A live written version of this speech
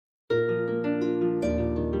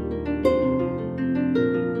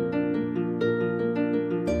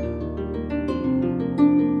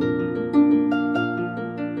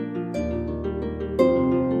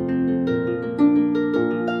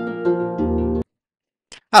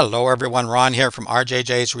Hello everyone, Ron here from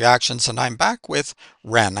RJJ's Reactions, and I'm back with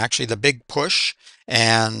Ren, actually the big push,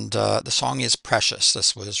 and the song is Precious.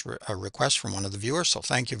 This was a request from one of the viewers, so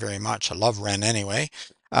thank you very much. I love Ren anyway,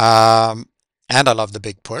 um, and I love the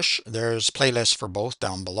big push. There's playlists for both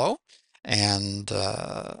down below, and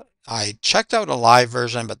I checked out a live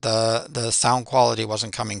version, but the sound quality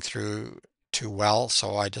wasn't coming through too well,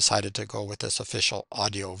 so I decided to go with this official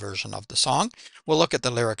audio version of the song. We'll look at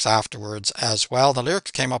the lyrics afterwards as well. The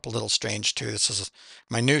lyrics came up a little strange too. This is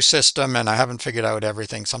my new system and I haven't figured out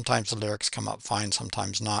everything. Sometimes the lyrics come up fine,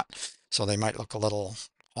 sometimes not. So they might look a little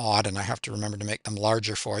odd and I have to remember to make them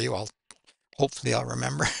larger for you. Hopefully I'll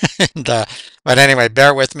remember. and, but anyway,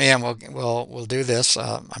 bear with me and we'll do this.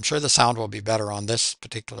 I'm sure the sound will be better on this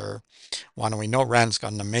particular one. And we know Ren's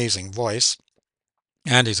got an amazing voice.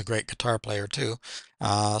 And he's a great guitar player too.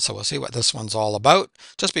 So we'll see what this one's all about.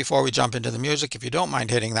 Just before we jump into the music, if you don't mind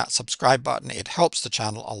hitting that subscribe button, it helps the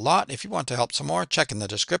channel a lot. If you want to help some more, check in the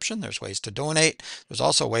description. There's ways to donate. There's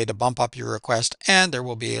also a way to bump up your request, and there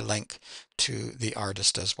will be a link to the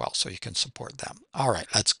artist as well, so you can support them. All right,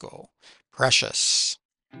 let's go. Precious.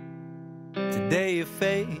 Today your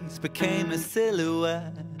face became a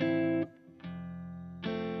silhouette,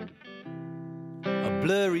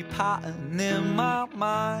 blurry pattern in my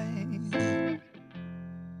mind.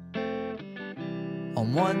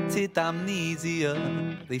 Unwanted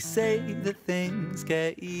amnesia, they say that things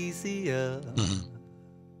get easier.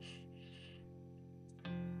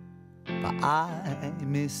 But I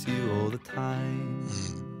miss you all the time.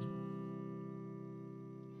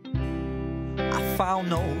 I found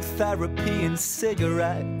no therapy in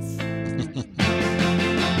cigarettes.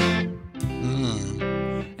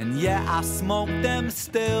 Yeah, I smoke them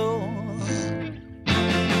still.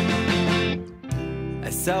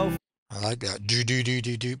 I like that do do do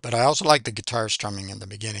do do, but I also like the guitar strumming in the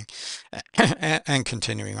beginning and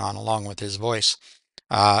continuing on along with his voice.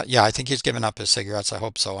 Yeah, I think he's given up his cigarettes. I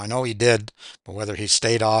hope so. I know he did, but whether he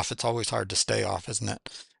stayed off, it's always hard to stay off, isn't it?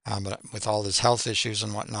 But with all his health issues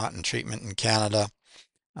and whatnot and treatment in Canada,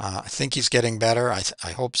 I think he's getting better.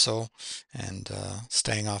 I hope so. And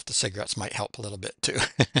staying off the cigarettes might help a little bit too.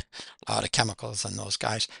 A lot of chemicals in those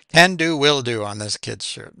guys. Can do, will do on this kid's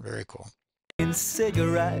shirt. Very cool. In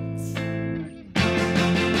cigarettes.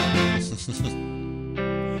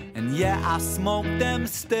 And yeah, I smoke them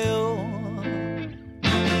still.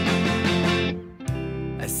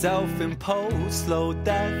 A self-imposed slow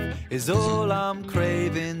death is all I'm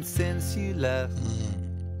craving since you left.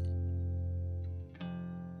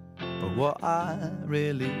 But what I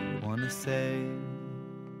really want to say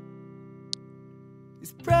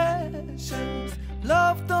is precious,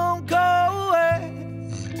 love don't go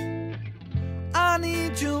away. I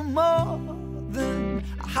need you more than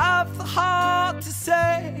I have the heart to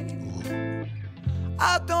say.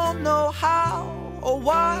 I don't know how or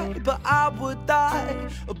why, but I would die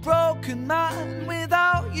a broken man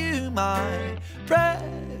without you, my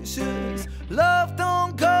precious. Love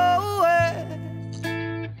don't go away.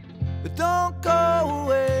 Don't go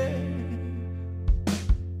away.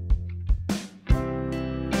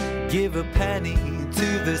 Give a penny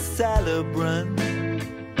to the celebrant.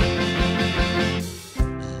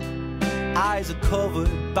 Eyes are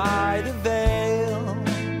covered by the veil.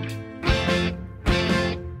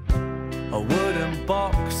 A wooden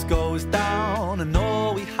box goes down and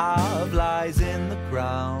all we have lies in the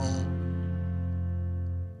ground.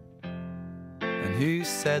 And who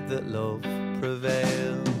said that love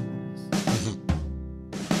prevails?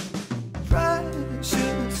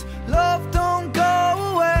 Precious, love don't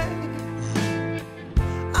go away.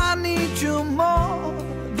 I need you more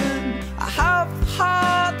than I have the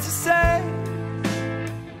heart to say.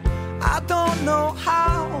 I don't know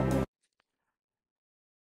how.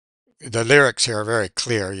 The lyrics here are very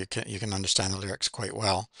clear. You can understand the lyrics quite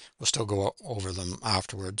well. We'll still go over them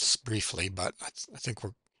afterwards briefly, but I think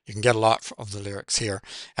you can get a lot of the lyrics here,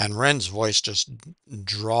 and Ren's voice just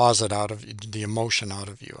draws it out of the emotion out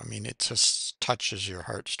of you. I mean, it just touches your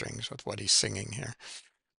heartstrings with what he's singing here.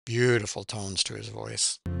 Beautiful tones to his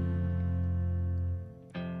voice.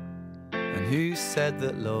 And who said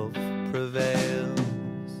that love prevails?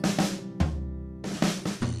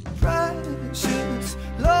 Precious,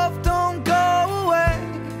 love don't go away.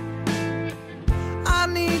 I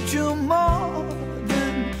need you more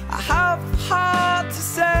than I have the heart to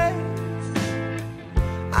say.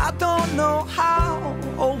 I don't know how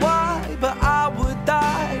or why, but I would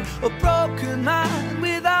die a broken man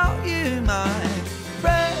without you, my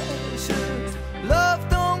precious. Love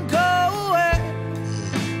don't go away.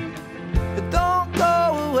 Don't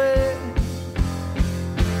go away.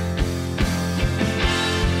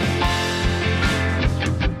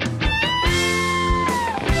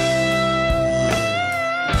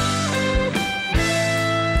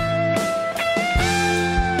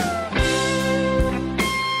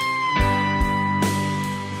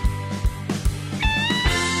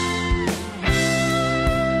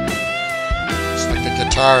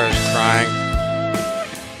 guitar is crying.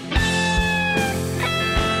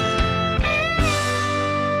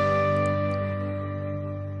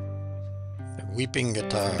 The weeping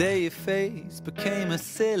guitar. There your face became a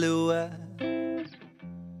silhouette.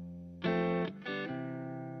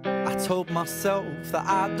 I told myself that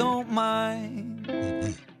I don't mind,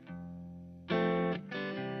 Mhm.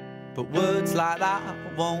 but words like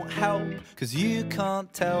that won't help, 'cause you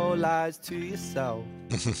can't tell lies to yourself.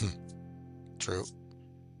 True.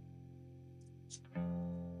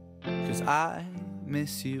 'Cause I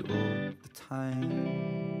miss you all the time.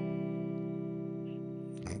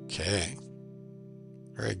 Okay.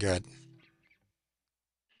 Very good.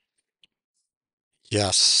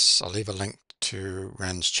 Yes, I'll leave a link to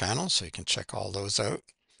Ren's channel so you can check all those out.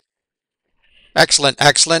 Excellent,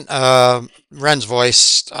 excellent. Ren's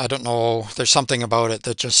voice, I don't know, there's something about it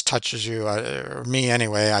that just touches you, or me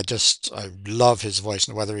anyway. I love his voice,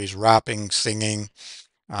 and whether he's rapping, singing,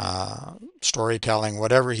 uh, storytelling,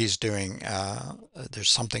 whatever he's doing, there's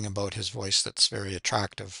something about his voice that's very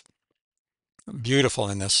attractive. Beautiful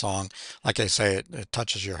in this song. Like I say, it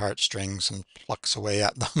touches your heartstrings and plucks away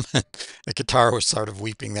at them. The guitar was sort of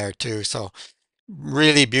weeping there too. So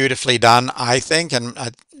really beautifully done, I think. And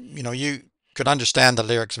you could understand the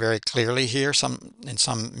lyrics very clearly here. In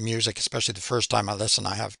some music, especially the first time I listen,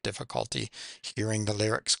 I have difficulty hearing the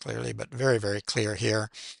lyrics clearly, but very, very clear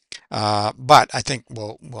here. But I think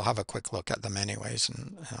we'll have a quick look at them anyways,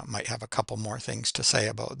 and might have a couple more things to say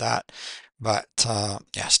about that. But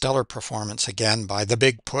yeah, stellar performance again by The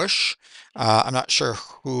Big Push. I'm not sure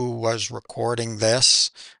who was recording this.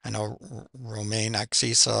 I know Romain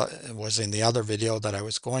Axisa was in the other video that I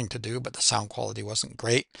was going to do, but the sound quality wasn't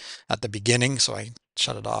great at the beginning, so I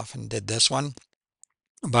shut it off and did this one.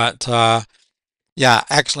 But yeah,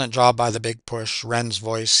 excellent job by The Big Push. Ren's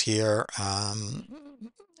voice here.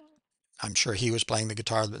 I'm sure he was playing the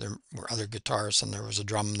guitar, but there were other guitars, and there was a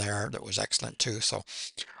drum there that was excellent too. So,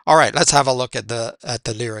 all right, let's have a look at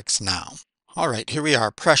the lyrics now. All right, here we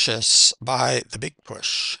are. Precious by The Big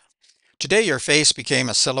Push. Today your face became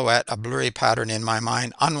a silhouette, a blurry pattern in my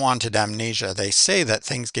mind, unwanted amnesia. They say that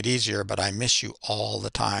things get easier, but I miss you all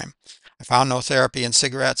the time. I found no therapy in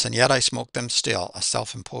cigarettes, and yet I smoke them still. A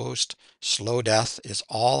self-imposed slow death is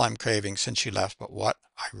all I'm craving since you left. But what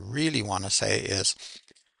I really want to say is,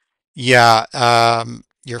 yeah,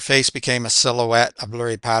 your face became a silhouette, a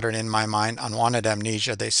blurry pattern in my mind, unwanted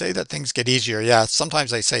amnesia. They say that things get easier. Yeah,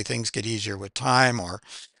 sometimes they say things get easier with time, or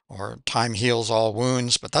time heals all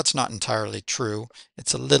wounds, but that's not entirely true.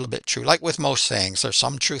 It's a little bit true. Like with most sayings, there's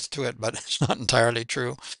some truth to it, but it's not entirely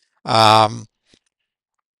true. Um,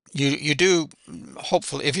 you do,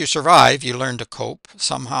 hopefully, if you survive, you learn to cope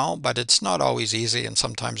somehow, but it's not always easy, and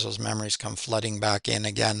sometimes those memories come flooding back in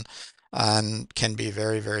again and can be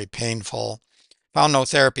very, very painful. Found no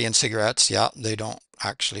therapy in cigarettes. Yeah, they don't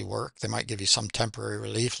actually work. They might give you some temporary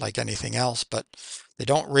relief like anything else, but they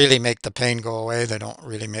don't really make the pain go away. They don't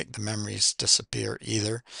really make the memories disappear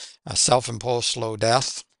either. A self-imposed slow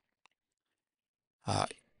death. Uh,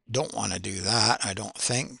 don't want to do that, I don't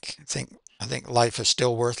think. I think life is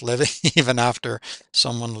still worth living even after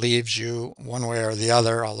someone leaves you one way or the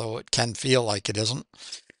other, although it can feel like it isn't.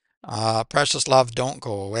 Precious love, don't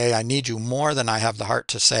go away. I need you more than I have the heart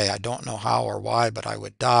to say. I don't know how or why, but I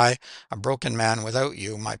would die a broken man without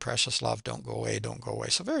you. My precious love, don't go away, don't go away.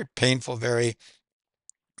 So very painful, very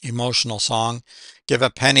emotional song. Give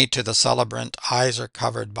a penny to the celebrant. Eyes are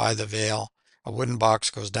covered by the veil. A wooden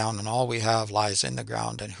box goes down, and all we have lies in the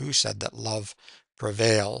ground. And who said that love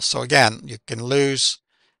prevails? So again, you can lose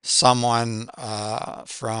someone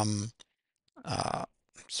from. Uh,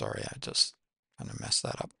 sorry, I just kind of messed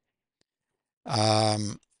that up.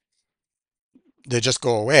 Um, they just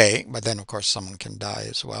go away, but then of course someone can die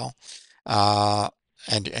as well, uh,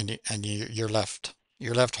 and you're left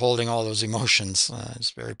holding all those emotions.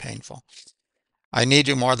 It's very painful. I need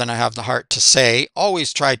you more than I have the heart to say.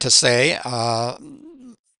 Always try to say. I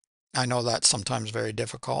know that's sometimes very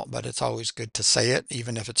difficult, but it's always good to say it,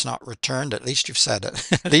 even if it's not returned. At least you've said it.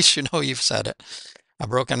 At least you know you've said it. A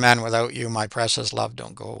broken man without you, my precious love,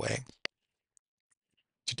 don't go away.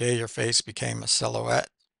 Today your face became a silhouette.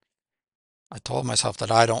 I told myself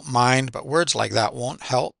that I don't mind, but words like that won't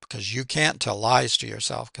help because you can't tell lies to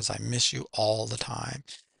yourself because I miss you all the time.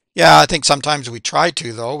 Yeah, I think sometimes we try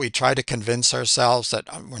to, though. We try to convince ourselves that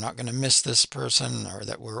we're not going to miss this person, or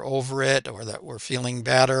that we're over it, or that we're feeling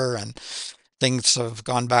better and things have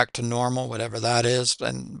gone back to normal, whatever that is.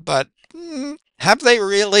 But have they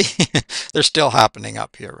really? They're still happening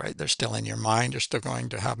up here, right? They're still in your mind. You're still going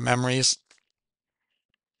to have memories.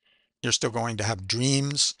 You're still going to have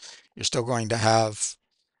dreams. You're still going to have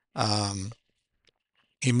um,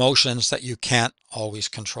 emotions that you can't always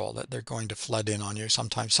control, that they're going to flood in on you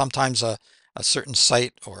sometimes. Sometimes a certain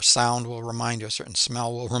sight or sound will remind you, a certain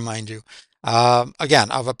smell will remind you,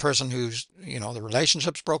 again, of a person who's, the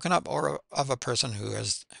relationship's broken up, or of a person who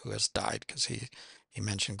has died, because he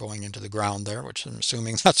mentioned going into the ground there, which I'm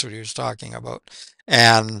assuming that's what he was talking about.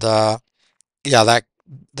 And yeah,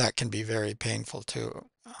 that can be very painful too,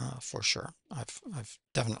 for sure. I've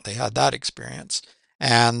definitely had that experience,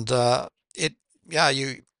 and it yeah,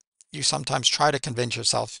 you sometimes try to convince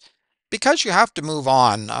yourself, because you have to move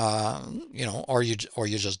on, or you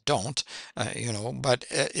just don't, But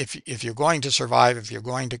if you're going to survive, if you're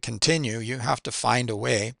going to continue, you have to find a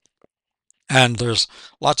way. And there's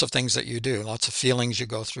lots of things that you do, lots of feelings you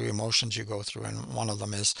go through, emotions you go through, and one of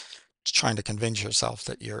them is trying to convince yourself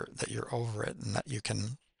that you're over it and that you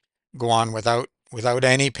can go on without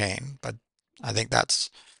any pain. But I think that's,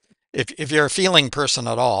 if you're a feeling person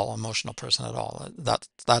at all, emotional person at all,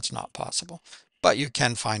 that's not possible. But you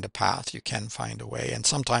can find a path, you can find a way, and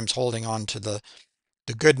sometimes holding on to the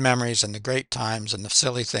good memories and the great times and the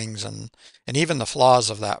silly things and even the flaws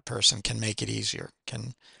of that person can make it easier.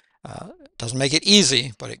 Can doesn't make it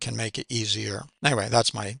easy, but it can make it easier. Anyway,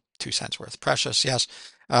 that's my 2 cents worth. Precious, yes.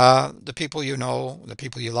 The people you know, the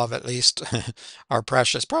people you love at least, are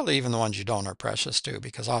precious. Probably even the ones you don't are precious too,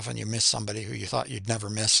 because often you miss somebody who you thought you'd never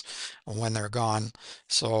miss when they're gone.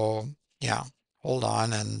 So yeah, hold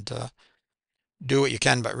on and do what you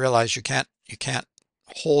can, but realize you can't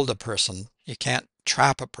hold a person. You can't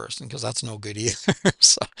trap a person, because that's no good either.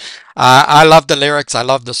 So I love the lyrics. I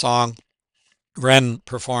love the song. Ren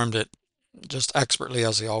performed it just expertly,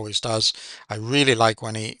 as he always does. I really like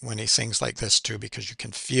when he sings like this too, because you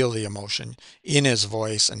can feel the emotion in his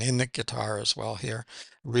voice and in the guitar as well here.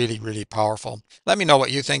 Really, really powerful. Let me know what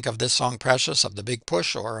you think of this song, Precious, of the Big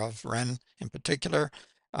Push, or of Ren in particular,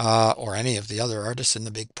 or any of the other artists in the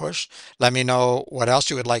Big Push. Let me know what else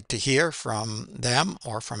you would like to hear from them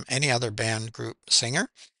or from any other band, group, singer.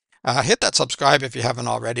 Hit that subscribe if you haven't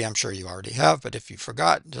already. I'm sure you already have, but if you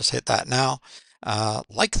forgot, just hit that now.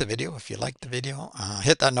 Like the video if you like the video.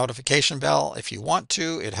 Hit that notification bell if you want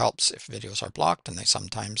to. It helps if videos are blocked, and they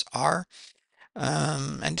sometimes are.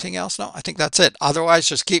 Anything else? No, I think that's it. Otherwise,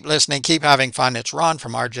 just keep listening, keep having fun. It's Ron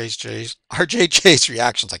from RJJ's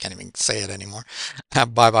Reactions. I can't even say it anymore.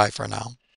 Bye bye for now.